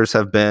failures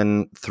have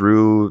been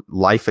through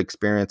life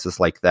experiences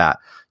like that.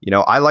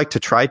 I like to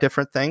try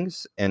different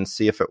things and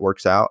see if it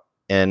works out.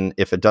 And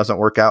if it doesn't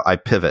work out, I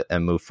pivot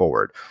and move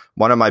forward.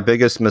 One of my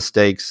biggest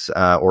mistakes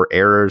or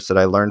errors that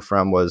I learned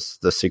from was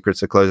the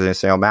Secrets of Closing a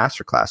Sale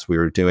Masterclass. We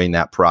were doing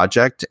that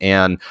project.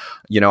 And,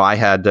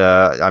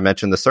 I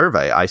mentioned the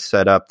survey. I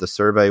set up the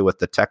survey with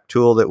the tech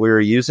tool that we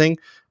were using.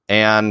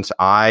 And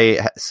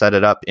I set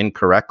it up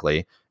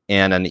incorrectly.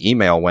 And an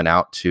email went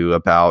out to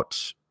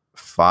about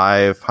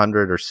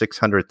 500 or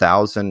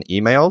 600,000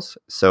 emails.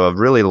 So a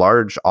really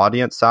large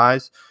audience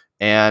size.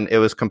 And it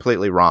was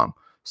completely wrong.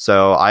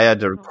 So I had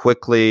to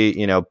quickly,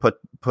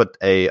 put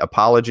a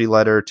apology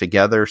letter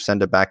together,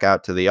 send it back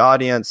out to the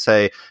audience,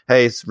 say,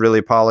 hey, really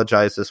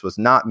apologize. This was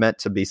not meant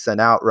to be sent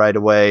out right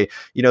away.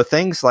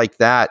 Things like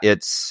that.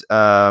 It's,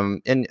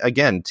 and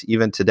again,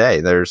 even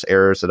today, there's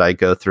errors that I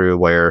go through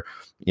where,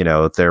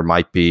 there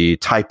might be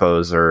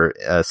typos or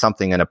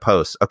something in a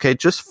post. Okay,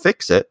 just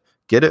fix it.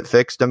 Get it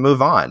fixed and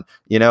move on.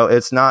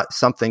 It's not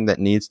something that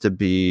needs to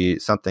be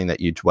something that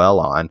you dwell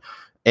on.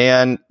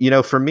 And,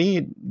 for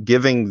me,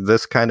 giving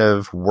this kind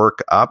of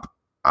work up,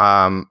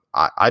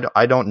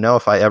 I don't know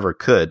if I ever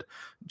could,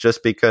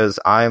 just because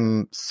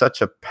I'm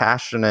such a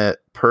passionate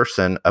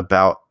person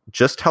about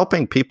just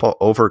helping people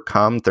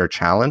overcome their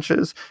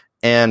challenges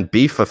and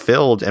be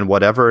fulfilled in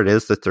whatever it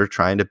is that they're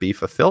trying to be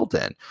fulfilled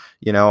in.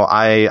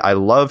 I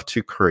love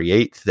to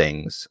create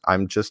things.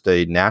 I'm just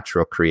a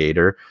natural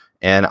creator.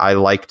 And I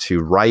like to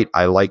write.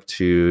 I like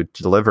to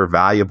deliver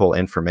valuable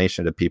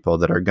information to people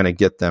that are going to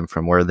get them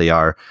from where they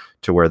are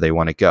to where they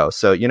want to go.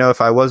 So,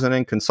 if I wasn't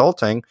in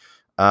consulting,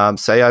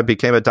 say I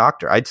became a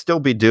doctor, I'd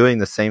still be doing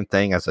the same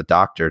thing as a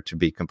doctor, to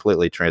be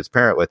completely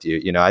transparent with you.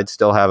 I'd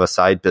still have a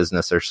side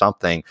business or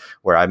something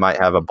where I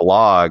might have a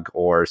blog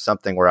or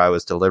something where I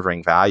was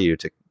delivering value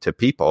to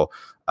people.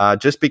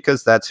 Just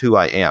because that's who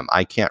I am.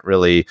 I can't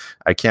really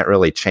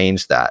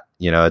change that.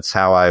 It's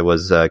how I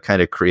was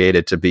kind of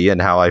created to be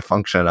and how I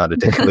function on a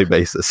daily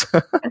basis.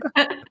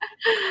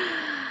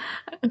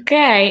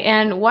 Okay.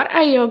 And what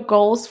are your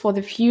goals for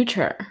the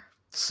future?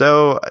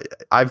 So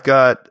I've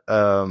got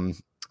a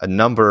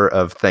number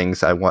of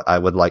things I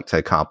would like to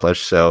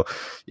accomplish. So,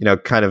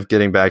 kind of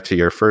getting back to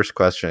your first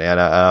question,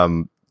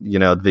 Anna,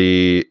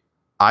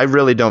 I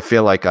really don't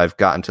feel like I've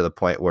gotten to the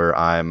point where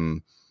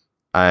I'm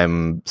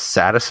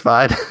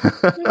satisfied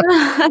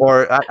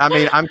or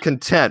I'm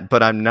content,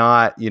 but I'm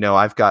not,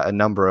 I've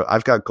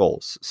got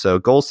goals. So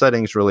goal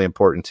setting is really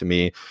important to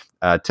me.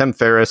 Tim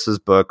Ferriss's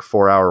book,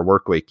 4 Hour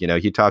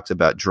Workweek, he talks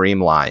about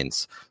dream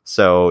lines.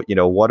 So,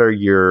 what are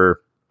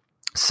your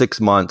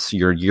 6 months,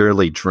 your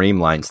yearly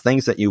dream lines,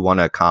 things that you want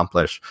to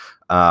accomplish,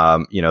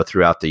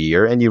 throughout the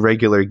year. And you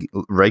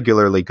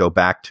regularly go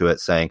back to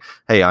it saying,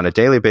 hey, on a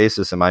daily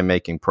basis, am I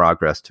making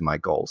progress to my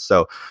goals?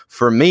 So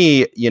for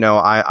me,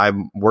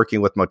 I'm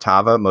working with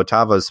Motava.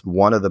 Motava is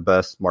one of the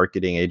best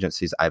marketing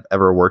agencies I've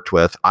ever worked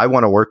with. I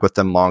want to work with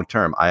them long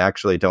term. I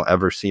actually don't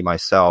ever see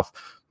myself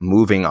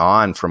moving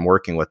on from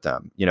working with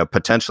them.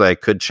 Potentially I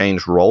could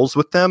change roles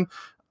with them.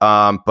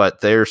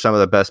 But they're some of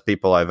the best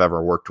people I've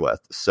ever worked with.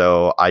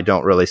 So I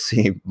don't really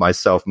see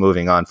myself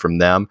moving on from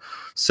them.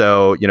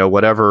 So,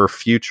 whatever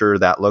future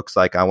that looks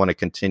like, I want to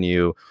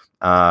continue.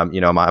 I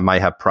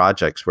might have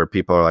projects where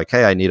people are like,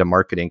 hey, I need a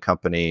marketing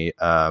company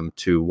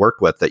to work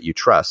with that you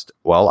trust.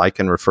 Well, I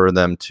can refer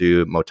them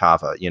to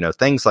Motava,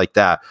 things like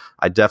that.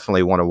 I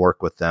definitely want to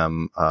work with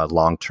them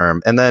long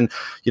term. And then,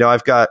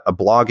 I've got a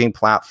blogging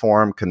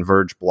platform,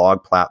 Converge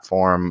blog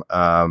platform.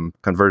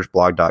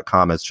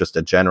 ConvergeBlog.com is just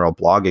a general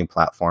blogging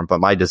platform.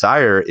 But my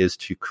desire is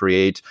to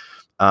create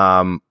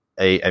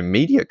a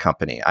media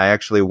company. I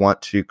actually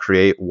want to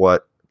create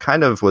what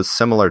kind of was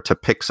similar to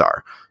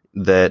Pixar.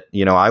 That,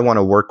 I want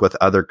to work with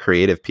other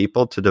creative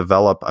people to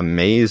develop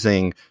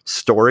amazing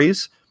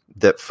stories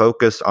that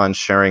focus on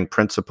sharing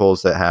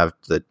principles that have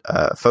the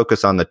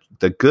focus on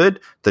the good,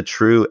 the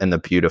true, and the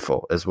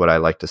beautiful is what I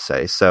like to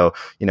say. So,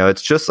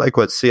 it's just like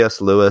what C.S.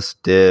 Lewis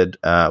did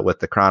with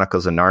the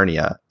Chronicles of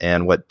Narnia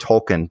and what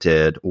Tolkien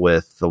did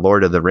with The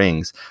Lord of the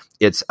Rings.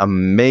 It's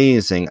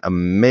amazing,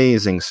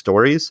 amazing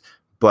stories,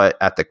 but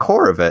at the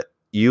core of it,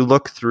 you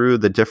look through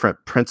the different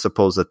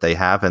principles that they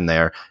have in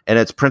there, and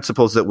it's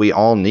principles that we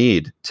all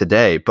need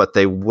today, but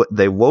they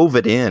wove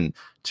it in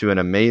to an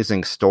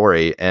amazing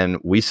story, and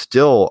we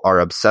still are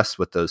obsessed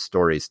with those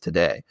stories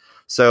today.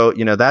 So,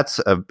 that's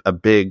a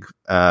big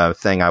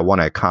thing I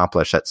want to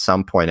accomplish at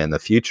some point in the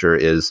future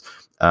is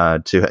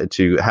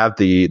to have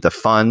the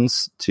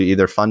funds to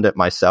either fund it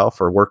myself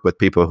or work with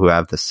people who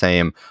have the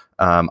same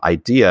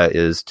idea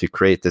is to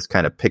create this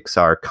kind of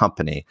Pixar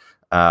company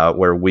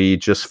where we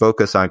just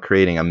focus on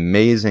creating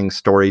amazing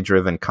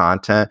story-driven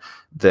content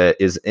that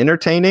is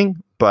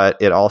entertaining, but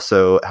it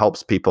also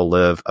helps people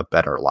live a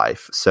better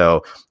life.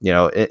 So,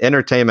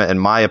 entertainment, in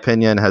my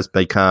opinion, has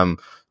become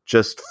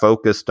just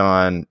focused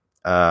on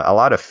a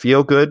lot of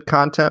feel-good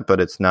content,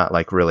 but it's not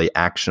like really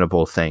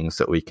actionable things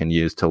that we can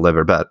use to live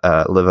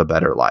a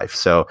better life.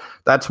 So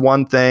that's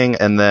one thing.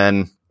 And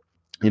then,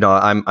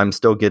 I'm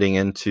still getting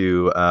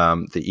into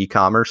the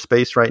e-commerce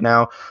space right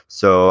now.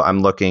 So I'm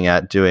looking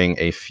at doing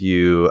a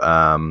few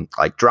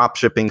like drop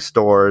shipping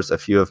stores, a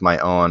few of my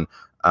own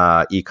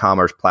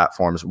e-commerce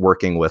platforms,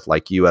 working with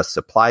like US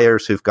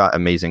suppliers who've got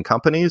amazing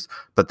companies,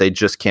 but they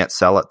just can't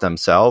sell it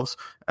themselves.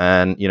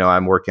 And,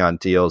 I'm working on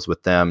deals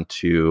with them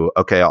to,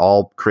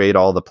 I'll create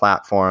all the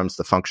platforms,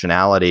 the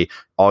functionality.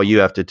 All you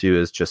have to do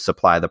is just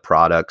supply the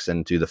products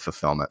and do the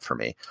fulfillment for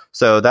me.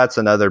 So that's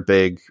another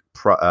big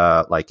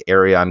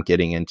area I'm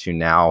getting into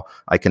now.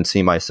 I can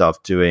see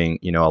myself doing,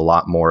 a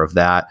lot more of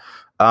that.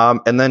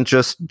 And then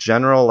just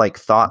general like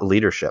thought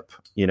leadership,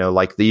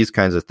 like these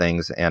kinds of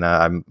things. And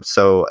I'm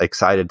so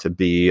excited to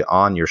be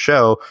on your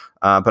show.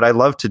 But I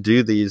love to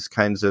do these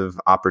kinds of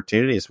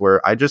opportunities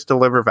where I just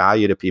deliver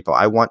value to people.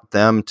 I want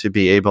them to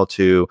be able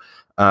to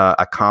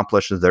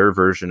accomplish their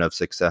version of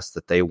success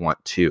that they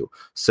want to.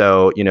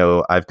 So,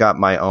 I've got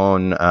my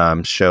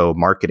own show,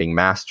 Marketing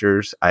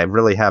Masters. I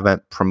really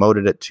haven't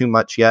promoted it too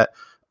much yet,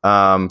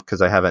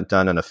 because I haven't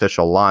done an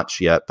official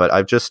launch yet, but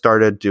I've just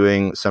started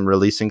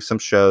releasing some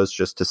shows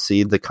just to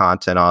seed the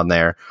content on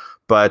there.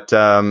 But,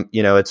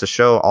 it's a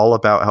show all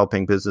about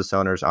helping business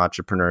owners,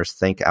 entrepreneurs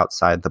think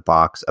outside the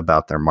box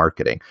about their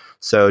marketing.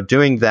 So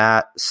doing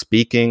that,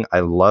 speaking,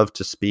 I love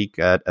to speak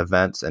at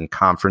events and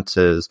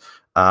conferences.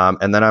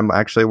 And then I'm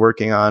actually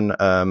working on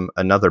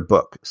another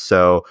book.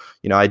 So,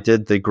 I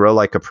did the Grow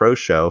Like a Pro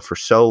show for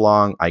so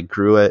long. I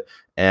grew it.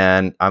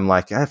 And I'm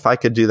like, if I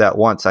could do that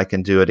once, I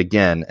can do it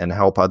again and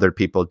help other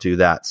people do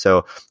that.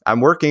 So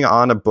I'm working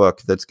on a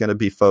book that's going to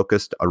be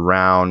focused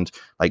around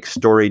like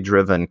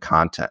story-driven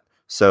content.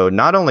 So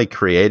not only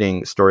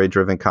creating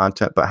story-driven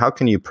content, but how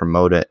can you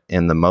promote it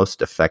in the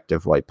most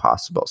effective way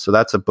possible? So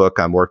that's a book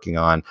I'm working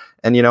on.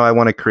 And, I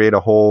want to create a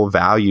whole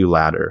value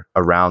ladder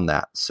around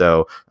that.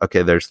 So,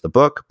 there's the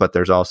book, but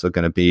there's also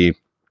going to be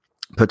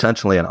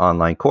potentially an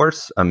online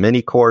course, a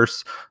mini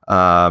course.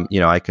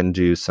 I can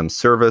do some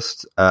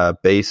service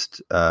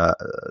based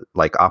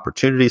like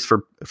opportunities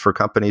for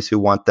companies who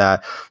want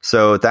that.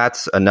 So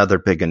that's another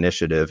big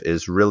initiative,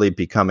 is really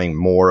becoming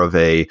more of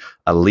a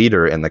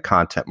leader in the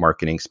content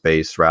marketing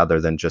space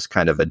rather than just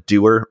kind of a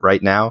doer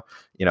right now.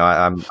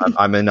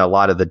 I'm in a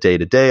lot of the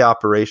day-to-day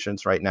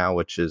operations right now,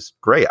 which is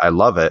great. I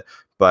love it.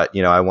 But,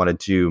 I want to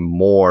do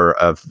more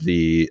of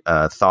the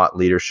thought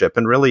leadership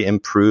and really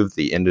improve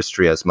the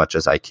industry as much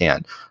as I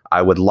can.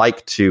 I would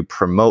like to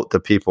promote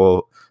the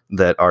people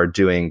that are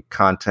doing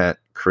content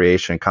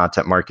creation,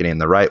 content marketing in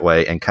the right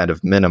way, and kind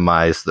of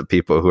minimize the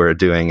people who are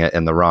doing it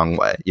in the wrong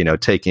way,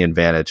 taking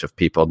advantage of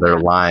people that are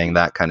lying,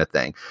 that kind of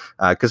thing.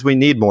 Because we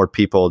need more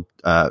people.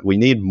 We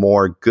need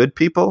more good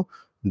people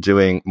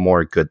doing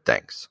more good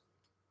things.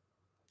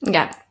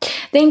 Yeah.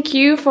 Thank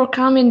you for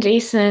coming,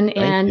 Jason.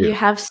 And you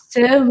have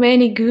so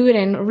many good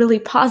and really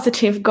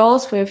positive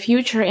goals for your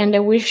future. And I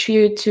wish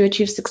you to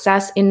achieve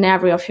success in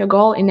every of your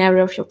goal, in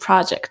every of your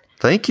project.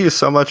 Thank you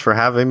so much for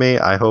having me.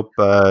 I hope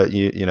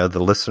the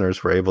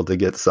listeners were able to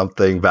get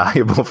something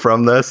valuable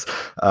from this.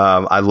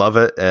 I love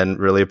it and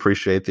really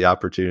appreciate the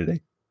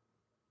opportunity.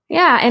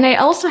 Yeah, and I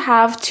also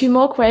have 2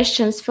 more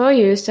questions for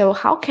you. So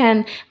how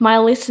can my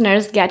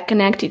listeners get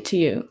connected to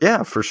you?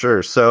 Yeah, for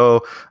sure.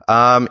 So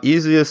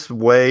easiest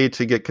way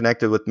to get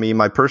connected with me,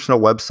 my personal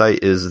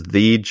website is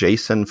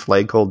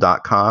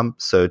thejasonflegal.com.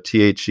 So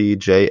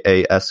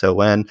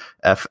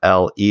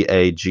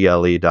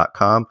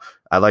TheJasonFleagle.com.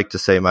 I like to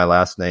say my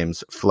last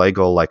name's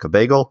Flegal like a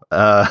bagel.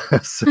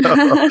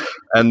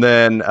 And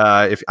then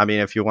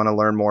if you want to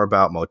learn more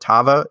about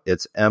Motava,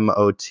 it's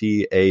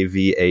motava.com.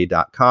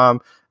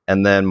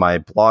 And then my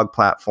blog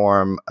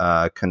platform,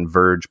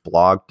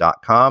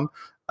 convergeblog.com.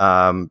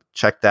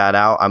 Check that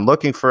out. I'm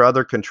looking for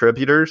other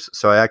contributors.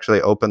 So I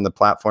actually open the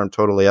platform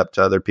totally up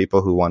to other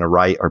people who want to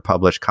write or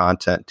publish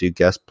content, do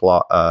guest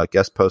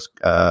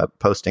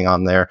posting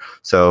on there.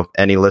 So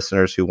any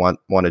listeners who want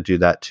to do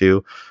that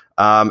too.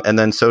 And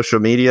then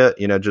social media,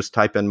 just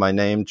type in my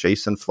name,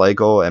 Jason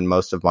Flegal, and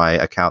most of my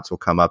accounts will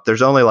come up.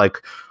 There's only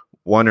like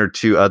 1 or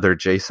 2 other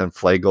Jason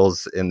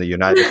Flegals in the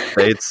United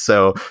States.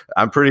 So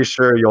I'm pretty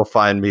sure you'll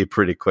find me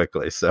pretty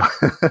quickly. So,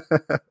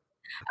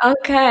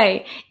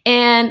 okay.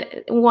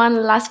 And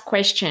one last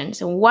question.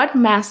 So what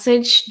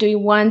message do you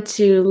want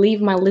to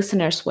leave my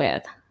listeners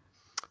with?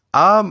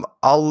 I'll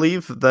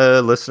leave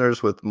the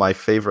listeners with my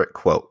favorite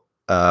quote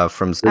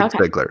from Zig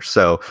Ziglar.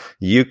 So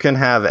you can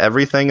have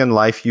everything in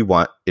life you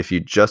want if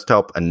you just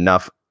help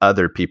enough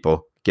other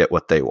people get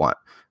what they want.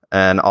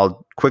 And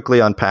I'll quickly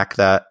unpack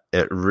that.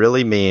 It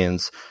really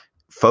means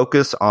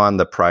focus on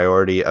the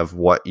priority of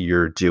what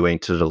you're doing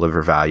to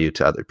deliver value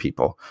to other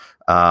people.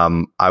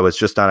 I was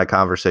just on a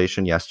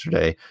conversation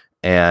yesterday,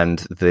 and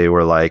they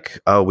were like,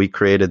 oh, we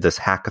created this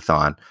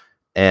hackathon.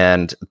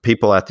 And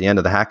people at the end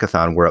of the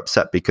hackathon were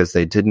upset because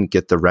they didn't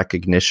get the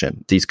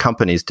recognition. These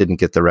companies didn't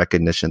get the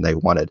recognition they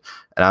wanted.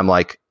 And I'm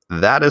like,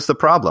 that is the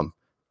problem.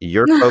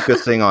 You're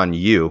focusing on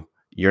you.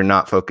 You're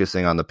not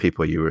focusing on the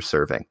people you were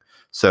serving.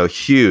 So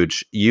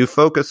huge. You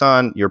focus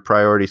on your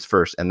priorities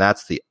first, and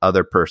that's the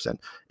other person.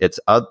 It's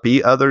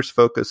be others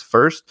focused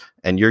first,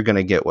 and you're going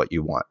to get what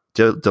you want.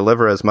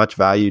 Deliver as much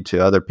value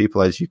to other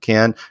people as you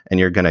can, and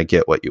you're going to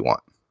get what you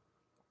want.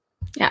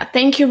 Yeah,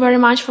 thank you very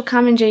much for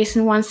coming,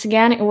 Jason, once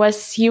again. It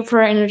was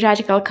super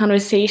energetical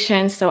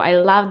conversation, so I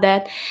love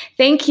that.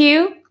 Thank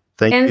you.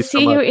 Thank and you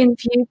see you in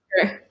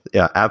future.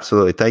 Yeah,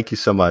 absolutely. Thank you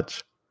so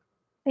much.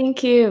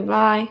 Thank you.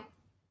 Bye.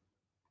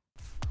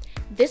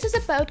 This is a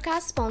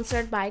podcast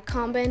sponsored by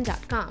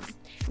Combin.com.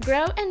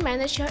 Grow and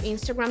manage your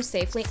Instagram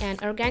safely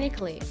and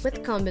organically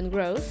with Combin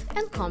Growth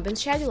and Combin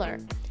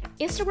Scheduler.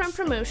 Instagram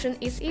promotion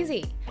is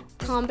easy.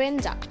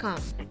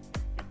 Combin.com.